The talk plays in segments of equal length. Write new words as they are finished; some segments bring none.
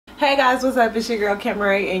Hey guys, what's up? It's your girl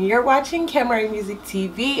Camerae and you're watching Camerae Music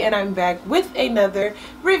TV, and I'm back with another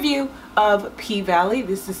review of P-Valley.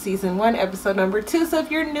 This is season 1, episode number 2. So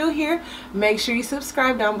if you're new here, make sure you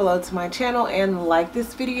subscribe down below to my channel and like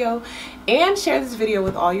this video and share this video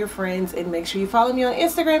with all your friends, and make sure you follow me on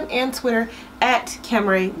Instagram and Twitter at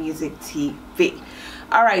CameraemusicTV.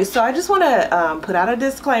 Alright, so I just want to put out a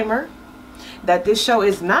disclaimer that this show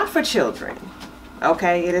is not for children.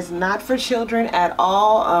 Okay, it is not for children at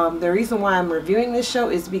all. The reason why I'm reviewing this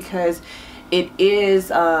show is because it is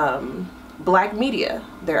black media.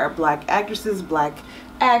 There are black actresses, black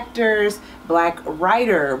actors, black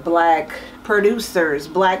writer, black producers,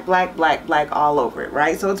 black all over it,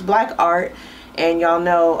 right? So it's black art, and y'all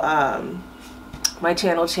know my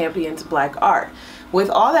channel champions black art. With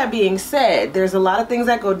all that being said, there's a lot of things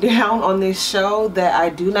that go down on this show that I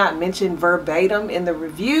do not mention verbatim in the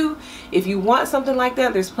review. If you want something like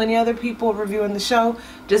that, there's plenty of other people reviewing the show.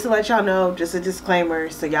 Just to let y'all know, just a disclaimer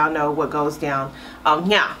so y'all know what goes down on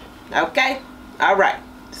here. Okay? Alright.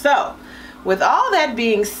 So, with all that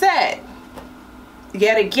being said,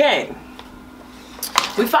 yet again,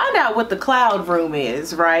 we find out what the cloud room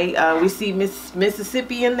is, right? We see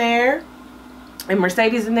Mississippi in there. And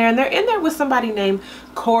Mercedes in there, and they're in there with somebody named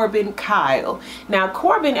Corbin Kyle. Now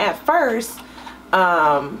Corbin, at first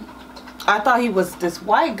I thought he was this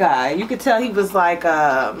white guy. You could tell he was like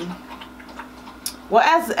well,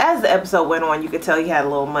 as the episode went on, you could tell he had a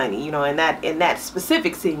little money, you know. In that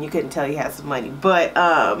specific scene you couldn't tell he had some money, but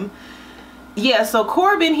yeah, so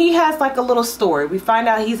Corbin, he has like a little story. We find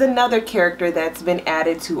out he's another character that's been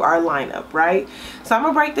added to our lineup, right? So I'm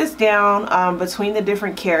gonna break this down between the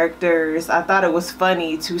different characters. I thought it was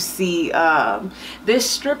funny to see this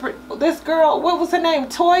stripper, this girl, what was her name,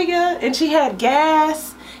 Toya, and she had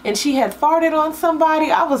gas and she had farted on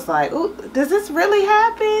somebody. I was like, ooh, does this really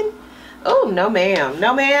happen? Oh, no ma'am,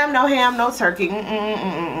 no ma'am, no ham, no turkey.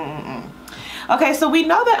 Okay, so we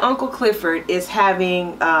know that Uncle Clifford is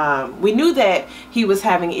having, we knew that he was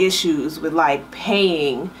having issues with like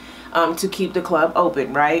paying to keep the club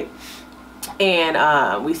open, right?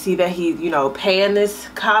 And we see that he, you know, paying this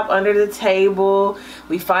cop under the table.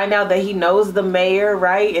 We find out that he knows the mayor,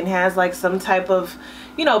 right? And has like some type of,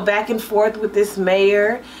 you know, back and forth with this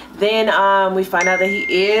mayor. Then we find out that he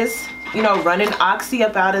is, you know, running Oxy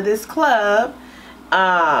up out of this club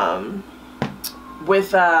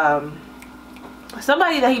with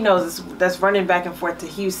somebody that he knows that's running back and forth to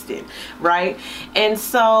Houston, right? And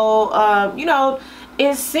so you know,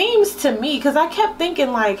 it seems to me, because I kept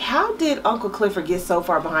thinking like, how did Uncle Clifford get so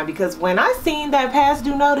far behind? Because when I seen that past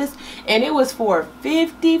due notice and it was for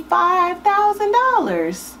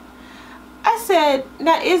 $55,000, I said,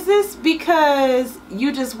 now is this because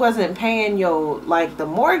you just wasn't paying your, like, the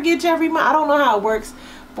mortgage every month? I don't know how it works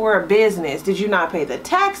for a business. Did you not pay the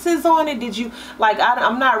taxes on it? Did you, like,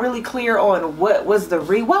 I'm not really clear on what was the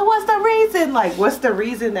reason, like, what's the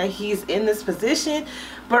reason that he's in this position?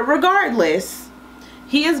 But regardless,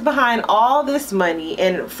 he is behind all this money,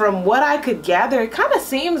 and from what I could gather, it kind of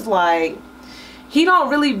seems like he don't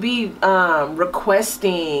really be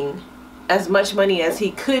requesting as much money as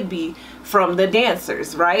he could be from the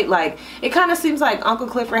dancers, right? Like, it kind of seems like Uncle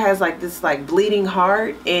Clifford has like this like bleeding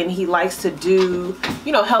heart, and he likes to do,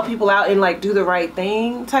 you know, help people out and like do the right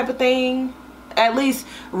thing type of thing, at least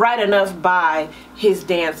right enough by his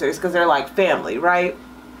dancers, because they're like family, right?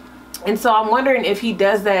 And so I'm wondering if he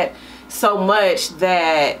does that so much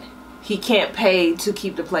that he can't pay to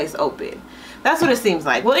keep the place open. That's what it seems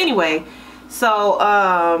like. Well, anyway,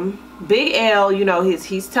 so Big L, you know,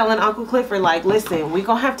 he's telling Uncle Clifford, like, listen, we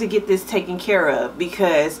gonna have to get this taken care of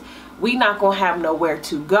because we not gonna have nowhere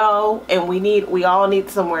to go, and we all need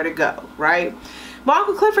somewhere to go, right? But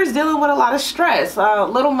Uncle Clifford's dealing with a lot of stress.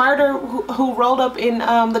 Little Murder, who rolled up in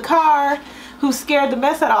the car, who scared the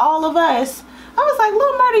mess out of all of us. I was like,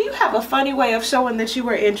 Little Murder, you have a funny way of showing that you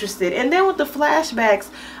were interested. And then with the flashbacks,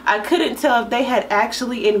 I couldn't tell if they had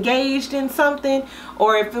actually engaged in something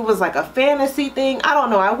or if it was like a fantasy thing. I don't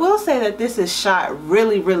know. I will say that this is shot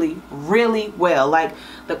really well. Like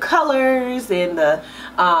the colors and the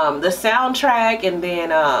soundtrack, and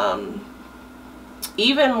then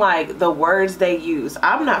even like the words they use.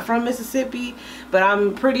 I'm not from Mississippi, but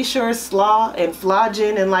I'm pretty sure slaw and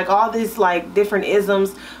flogging and like all these like different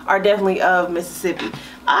isms are definitely of Mississippi.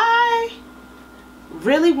 I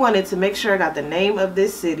really wanted to make sure I got the name of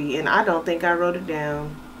this city, and I don't think I wrote it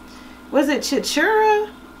down. Was it Chichura?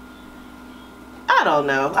 I don't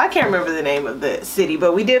know. I can't remember the name of the city,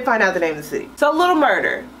 but we did find out the name of the city. So Little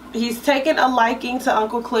Murder, he's taken a liking to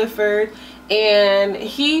Uncle Clifford, and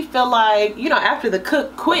he feel like, you know, after the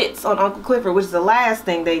cook quits on Uncle Clifford, which is the last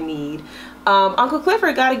thing they need, Uncle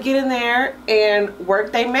Clifford got to get in there and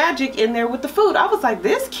work their magic in there with the food. I was like,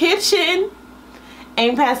 this kitchen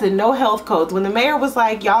ain't passing no health codes. When the mayor was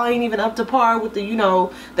like, y'all ain't even up to par with the, you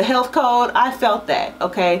know, the health code, I felt that,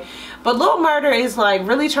 okay? But Lil Murder is like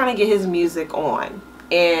really trying to get his music on.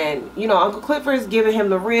 And, you know, Uncle Clifford is giving him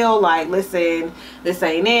the real, like, listen, this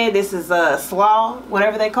ain't it. This is a slaw,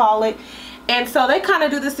 whatever they call it. And so they kind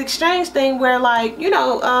of do this exchange thing where, like, you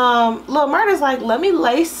know, Lil Murder's like, let me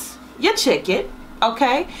lace your chicken,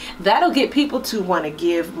 okay? That'll get people to want to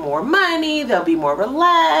give more money. They'll be more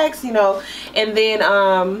relaxed, you know. And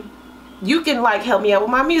then you can, like, help me out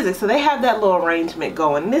with my music. So they have that little arrangement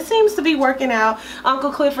going. And it seems to be working out.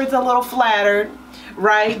 Uncle Clifford's a little flattered,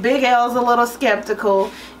 right? Big L's a little skeptical,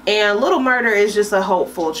 and Little Murder is just a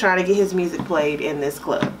hopeful, trying to get his music played in this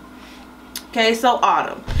club. Okay, so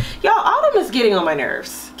Autumn. Y'all, Autumn is getting on my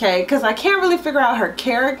nerves, okay? Because I can't really figure out her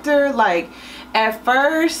character. Like, at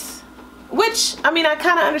first, which, I mean, I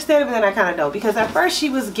kind of understand it, but then I kind of don't. Because at first she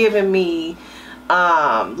was giving me,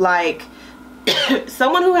 like,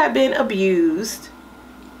 someone who had been abused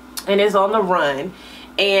and is on the run.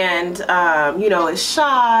 And you know, is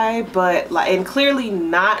shy, but like, and clearly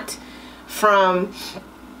not from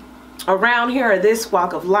around here or this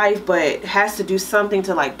walk of life, but has to do something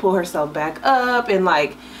to like pull herself back up, and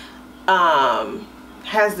like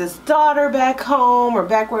has this daughter back home or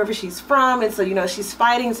back wherever she's from, and so, you know, she's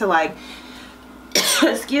fighting to like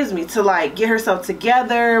excuse me, to like get herself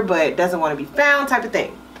together, but doesn't want to be found, type of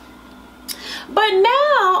thing. But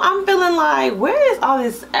now I'm feeling like, where is all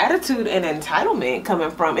this attitude and entitlement coming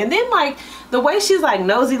from? And then, like, the way she's like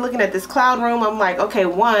nosy looking at this cloud room, I'm like, okay,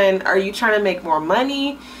 one, are you trying to make more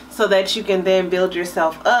money so that you can then build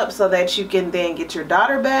yourself up, so that you can then get your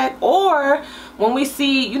daughter back? Or when we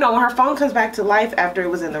see, you know, when her phone comes back to life after it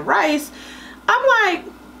was in the rice, I'm like,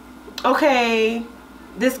 okay,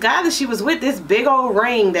 this guy that she was with, this big old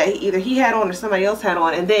ring that either he had on or somebody else had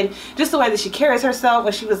on, and then just the way that she carries herself,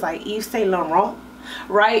 when she was like Yves Saint Laurent,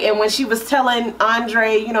 right? And when she was telling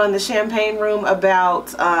Andre, you know, in the champagne room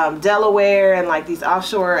about Delaware and like these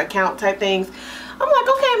offshore account type things, I'm like,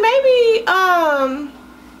 okay,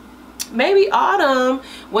 maybe Autumn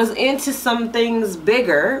was into some things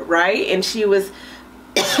bigger, right? And she was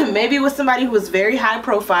maybe with somebody who was very high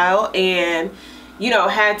profile and, you know,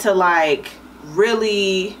 had to like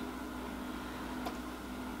really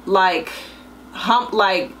like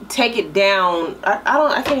take it down.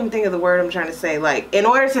 I can't even think of the word I'm trying to say. Like, in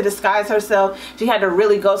order to disguise herself, she had to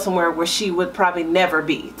really go somewhere where she would probably never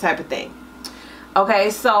be, type of thing.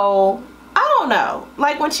 Okay, so I don't know,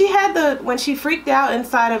 like when she freaked out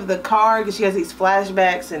inside of the car because she has these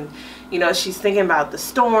flashbacks, and, you know, she's thinking about the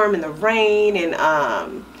storm and the rain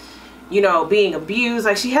and you know, being abused.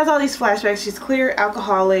 Like, she has all these flashbacks. She's clear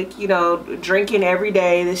alcoholic, you know, drinking every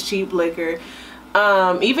day, this cheap liquor.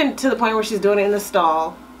 Even to the point where she's doing it in the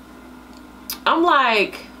stall. I'm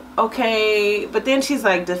like, okay, but then she's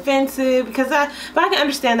like defensive, because but I can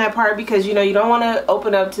understand that part, because, you know, you don't want to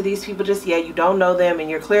open up to these people just yet. You don't know them and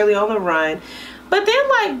you're clearly on the run. But then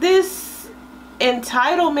like this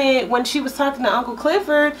entitlement when she was talking to Uncle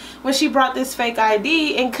Clifford, when she brought this fake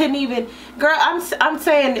ID and couldn't even, girl, I'm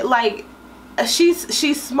saying, like,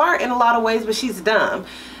 she's smart in a lot of ways, but she's dumb.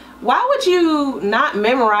 Why would you not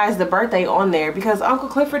memorize the birthday on there? Because Uncle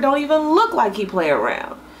Clifford don't even look like he play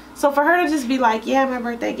around. So for her to just be like, yeah, my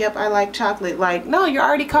birthday, yep, I like chocolate, like, no, you're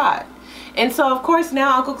already caught. And so of course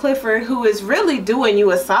now Uncle Clifford, who is really doing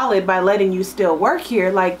you a solid by letting you still work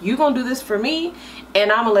here, like, you gonna do this for me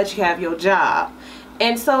and I'm gonna let you have your job.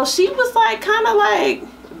 And so she was like kind of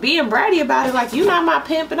like being bratty about it, like, you not my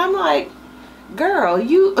pimp. And I'm like, girl,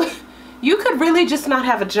 you could really just not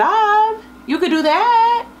have a job. You could do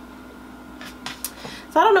that.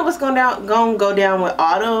 So I don't know what's gonna go down with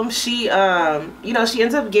Autumn. She you know, she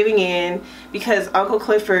ends up giving in because Uncle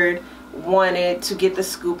Clifford wanted to get the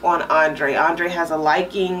scoop on Andre. Andre has a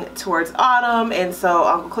liking towards Autumn, and so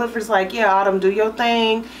Uncle Clifford's like, yeah, Autumn, do your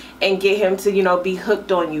thing and get him to, you know, be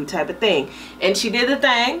hooked on you, type of thing. And she did the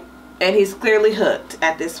thing, and he's clearly hooked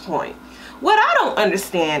at this point. What I don't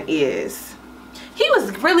understand is he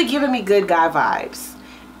was really giving me good guy vibes,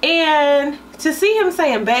 and to see him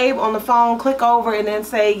saying babe on the phone, click over and then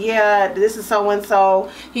say, yeah, this is so and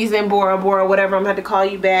so, he's in Bora Bora, whatever, I'm gonna have to call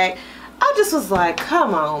you back. I just was like,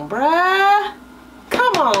 come on, bruh.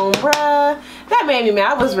 Come on, bruh. That made me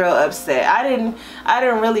mad. I was real upset. I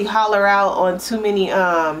didn't really holler out on too many,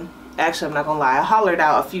 actually, I'm not gonna lie, I hollered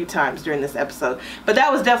out a few times during this episode. But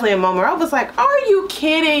that was definitely a moment where I was like, are you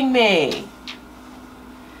kidding me?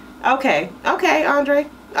 Okay, okay, Andre.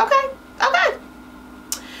 Okay, okay.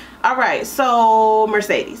 Alright, so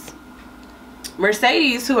Mercedes.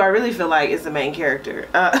 Mercedes, who I really feel like is the main character,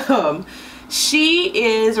 she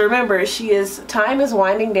is, remember, time is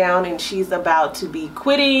winding down and she's about to be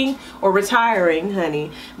quitting or retiring,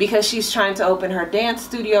 honey, because she's trying to open her dance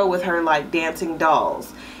studio with her like dancing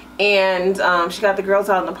dolls. And she got the girls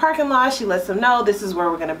out in the parking lot. She lets them know this is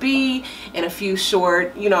where we're gonna be in a few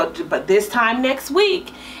short, you know, but this time next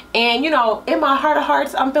week. And you know, in my heart of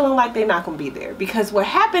hearts, I'm feeling like they're not gonna be there, because what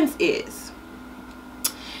happens is,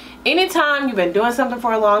 anytime you've been doing something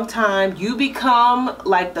for a long time, you become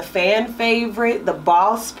like the fan favorite, the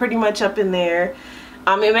boss pretty much up in there.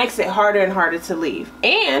 It makes it harder and harder to leave.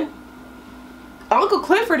 And Uncle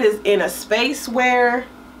Clifford is in a space where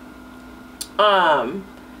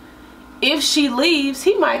if she leaves,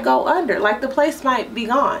 he might go under. Like, the place might be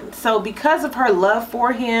gone. So because of her love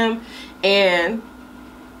for him and,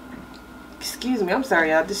 excuse me, I'm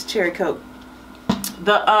sorry y'all, this cherry coke,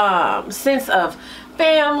 the sense of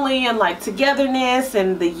family and like togetherness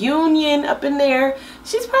and the union up in there,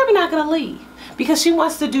 she's probably not gonna leave, because she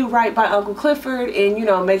wants to do right by Uncle Clifford and, you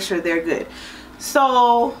know, make sure they're good.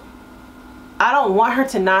 So I don't want her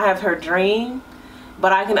to not have her dream,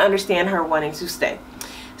 but I can understand her wanting to stay.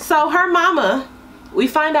 So her mama, we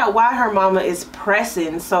find out why her mama is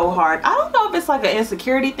pressing so hard. I don't know if it's like an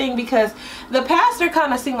insecurity thing, because the pastor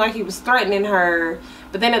kind of seemed like he was threatening her,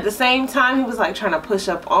 but then at the same time he was like trying to push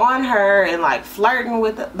up on her and like flirting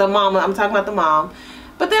with the mama. I'm talking about the mom.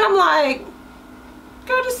 But then I'm like,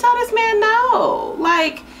 girl, just tell this man no.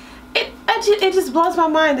 Like, it just blows my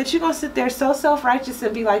mind that you're gonna sit there so self-righteous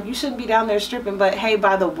and be like, you shouldn't be down there stripping, but hey,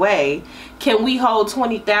 by the way, can we hold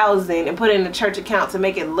 $20,000 and put it in the church account to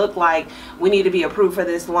make it look like we need to be approved for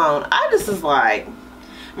this loan? I just was like,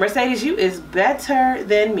 Mercedes, you is better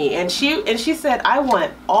than me. And she said, I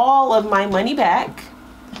want all of my money back,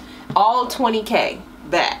 all 20K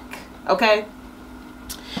back, okay?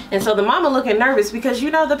 And so the mama looking nervous, because, you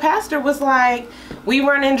know, the pastor was like, we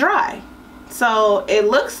running dry. So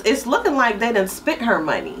it's looking like they done spent her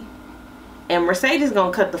money, and Mercedes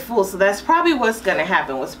gonna cut the fool. So that's probably what's gonna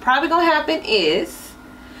happen. What's probably gonna happen is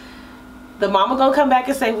the mama gonna come back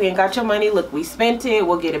and say, we ain't got your money, look, we spent it,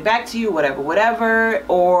 we'll get it back to you, whatever, whatever.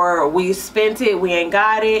 Or we spent it, we ain't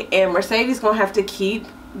got it, and Mercedes gonna have to keep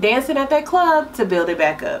dancing at that club to build it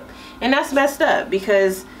back up. And that's messed up,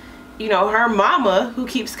 because, you know, her mama, who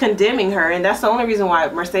keeps condemning her, and that's the only reason why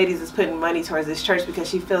Mercedes is putting money towards this church, because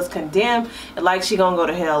she feels condemned, like she gonna go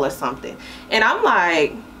to hell or something. And I'm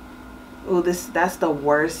like, oh, that's the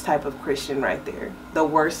worst type of Christian right there. The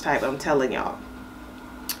worst type, I'm telling y'all.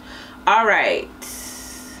 All right.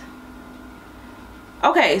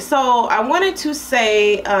 Okay, so I wanted to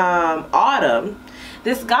say, Autumn,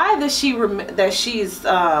 this guy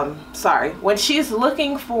when she's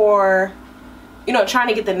looking for, you know, trying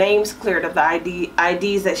to get the names cleared of the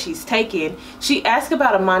IDs that she's taken, she asked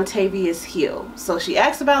about a Montavious Hill. So she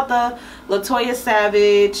asked about the Latoya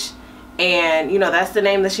Savage, and, you know, that's the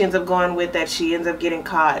name that she ends up going with, that she ends up getting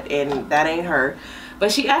caught, and that ain't her.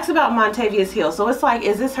 But she asked about Montavious Hill. So it's like,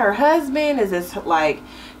 is this her husband? Is this like,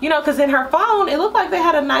 you know, because in her phone, it looked like they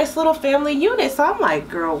had a nice little family unit. So I'm like,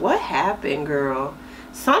 girl, what happened, girl?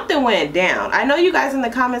 Something went down. I know you guys in the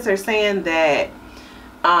comments are saying that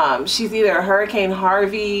she's either a Hurricane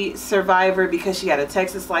Harvey survivor because she got a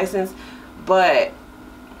Texas license, but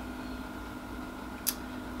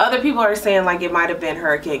other people are saying like it might have been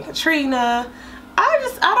Hurricane Katrina. I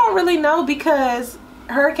don't really know, because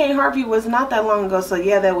Hurricane Harvey was not that long ago, so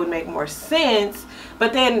yeah, that would make more sense.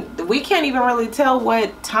 But then we can't even really tell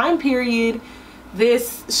what time period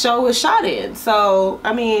this show was shot in. So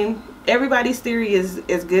I mean, everybody's theory is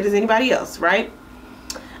as good as anybody else, right?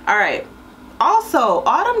 All right. Also,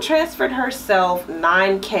 Autumn transferred herself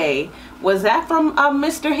 $9K. Was that from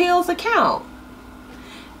Mr. Hill's account?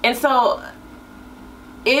 And so,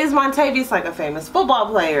 is Montavious like a famous football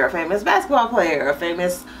player, a famous basketball player, a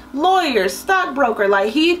famous lawyer, stockbroker?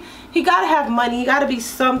 Like, he gotta have money. He gotta be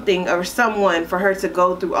something or someone for her to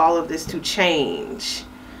go through all of this to change.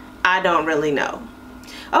 I don't really know.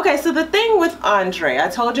 Okay, so the thing with Andre, I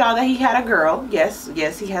told y'all that he had a girl. Yes,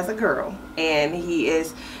 he has a girl, and he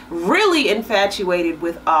is really infatuated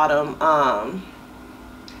with Autumn.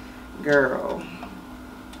 Girl.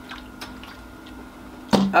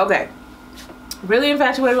 Okay, really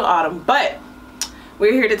infatuated with Autumn, but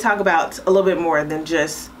we're here to talk about a little bit more than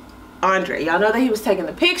just Andre. Y'all know that he was taking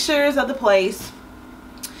the pictures of the place,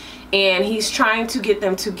 and he's trying to get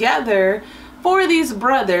them together for these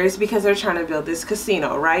brothers because they're trying to build this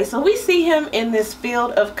casino, right? So we see him in this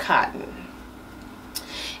field of cotton,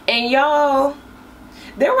 and y'all,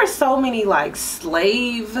 there were so many like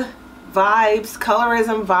slave vibes,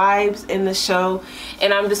 colorism vibes in the show,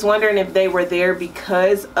 and I'm just wondering if they were there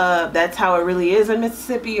because that's how it really is in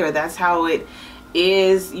Mississippi, or that's how it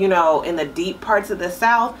is, you know, in the deep parts of the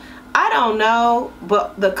South. I don't know,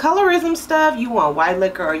 but the colorism stuff, you want white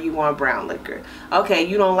liquor or you want brown liquor. Okay,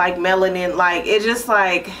 you don't like melanin, like, it's just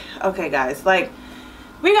like, okay guys, like,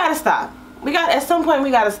 we gotta stop. At some point we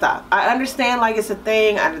gotta stop. I understand, like, it's a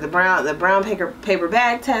thing under the brown paper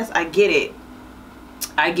bag test. I get it,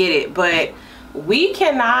 but we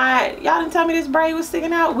cannot, y'all didn't tell me this braid was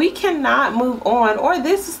sticking out. We cannot move on, or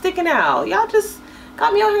this is sticking out. Y'all just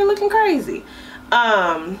got me out here looking crazy.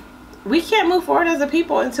 We can't move forward as a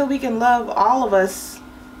people until we can love all of us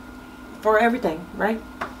for everything, right?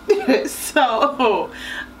 So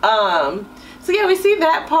yeah, we see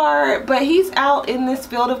that part, but he's out in this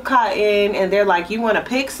field of cotton and they're like, you want to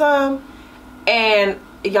pick some? And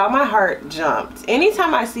y'all, my heart jumped.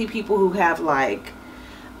 Anytime I see people who have like,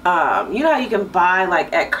 you know how you can buy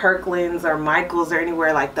like at Kirkland's or Michael's or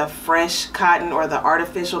anywhere, like the fresh cotton or the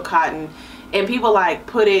artificial cotton, and people like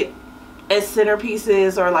put it as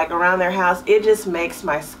centerpieces or like around their house, it just makes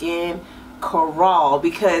my skin crawl,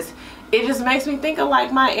 because it just makes me think of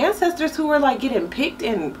like my ancestors who were like getting picked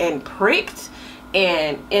and pricked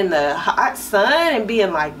and in the hot sun and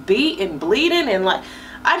being like beat and bleeding, and like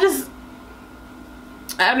I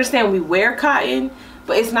understand we wear cotton,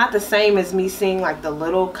 but it's not the same as me seeing like the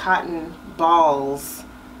little cotton balls.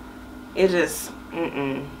 It just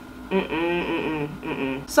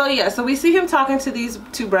So yeah, so we see him talking to these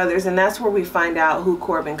two brothers, and that's where we find out who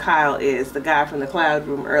Corbin Kyle is, the guy from the cloud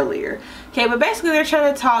room earlier. Okay, but basically they're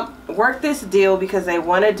trying to work this deal because they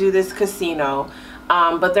want to do this casino,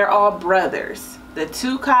 but they're all brothers. The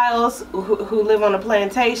two Kyles who live on a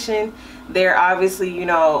plantation, they're obviously, you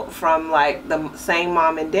know, from like the same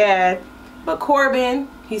mom and dad. But Corbin,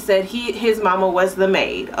 he said his mama was the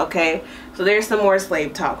maid. Okay, so there's some more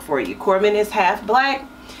slave talk for you. Corbin is half black,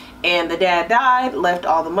 and the dad died, left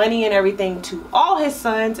all the money and everything to all his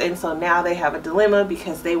sons, and so now they have a dilemma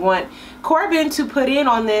because they want Corbin to put in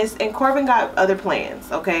on this, and Corbin got other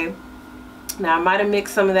plans. Okay, now I might have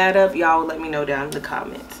mixed some of that up. Y'all will let me know down in the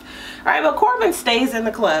comments. All right, but Corbin stays in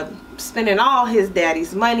the club, spending all his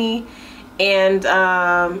daddy's money, and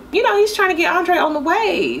you know, he's trying to get Andre on the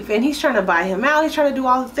wave, and he's trying to buy him out. He's trying to do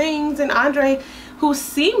all the things, and Andre, who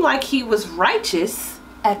seemed like he was righteous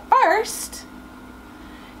at first,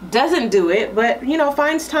 doesn't do it, but you know,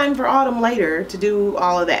 finds time for Autumn later to do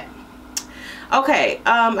all of that. Okay,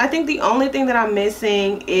 I think the only thing that I'm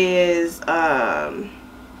missing is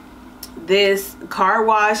this car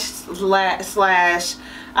wash slash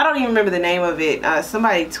I don't even remember the name of it.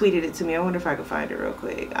 Somebody tweeted it to me. I wonder if I can find it real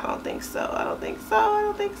quick. I don't think so.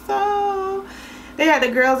 They had the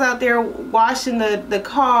girls out there washing the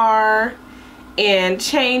car and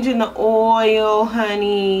changing the oil,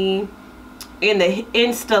 honey,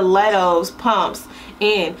 in stilettos pumps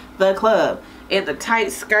in the club, in the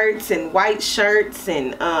tight skirts and white shirts,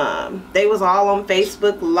 and they was all on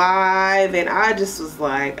Facebook Live, and I just was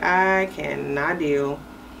like, I cannot deal.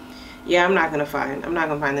 Yeah, I'm not gonna find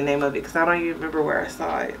the name of it because I don't even remember where I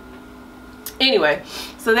saw it. Anyway,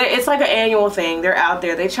 so it's like an annual thing. They're out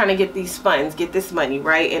there, they're trying to get these funds, get this money,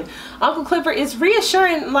 right? And Uncle Clifford is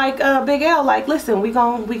reassuring like Big L, like, listen, we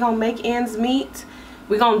gonna make ends meet.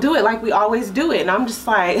 We gonna do it like we always do it. And I'm just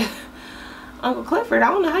like, Uncle Clifford, I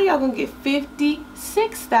don't know how y'all gonna get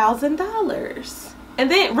 $56,000. And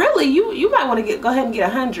then really you might want to go ahead and get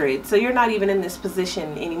 100, so you're not even in this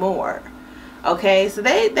position anymore. Okay, so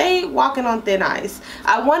they walking on thin ice.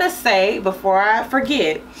 I want to say before I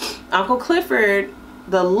forget, Uncle Clifford,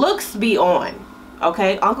 the looks be on.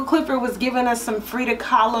 Okay, Uncle Clifford was giving us some Frida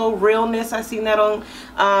Kahlo realness. I seen that on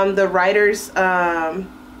the writer's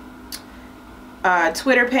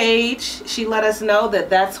Twitter page. She let us know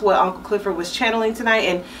that that's what Uncle Clifford was channeling tonight,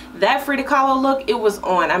 and that Frida Kahlo look, it was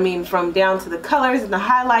on. I mean, from down to the colors and the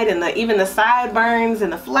highlight and even the sideburns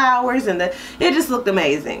and the flowers, and it just looked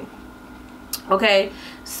amazing. Okay,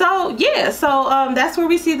 so yeah, so that's where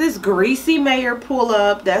we see this greasy mayor pull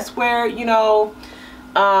up. That's where, you know,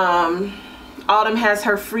 Autumn has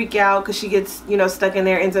her freak out because she gets, you know, stuck in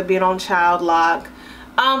there, ends up being on child lock.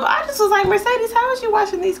 I just was like, Mercedes, how is you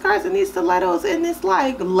washing these cars in these stilettos in this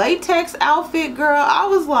like latex outfit, girl? I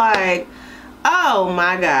was like, oh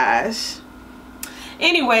my gosh.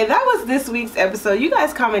 Anyway, that was this week's episode. You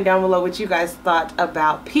guys comment down below what you guys thought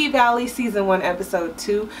about P-Valley Season 1 Episode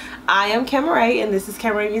 2. I am Camerae, and this is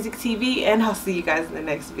Camerae Music TV, and I'll see you guys in the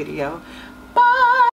next video.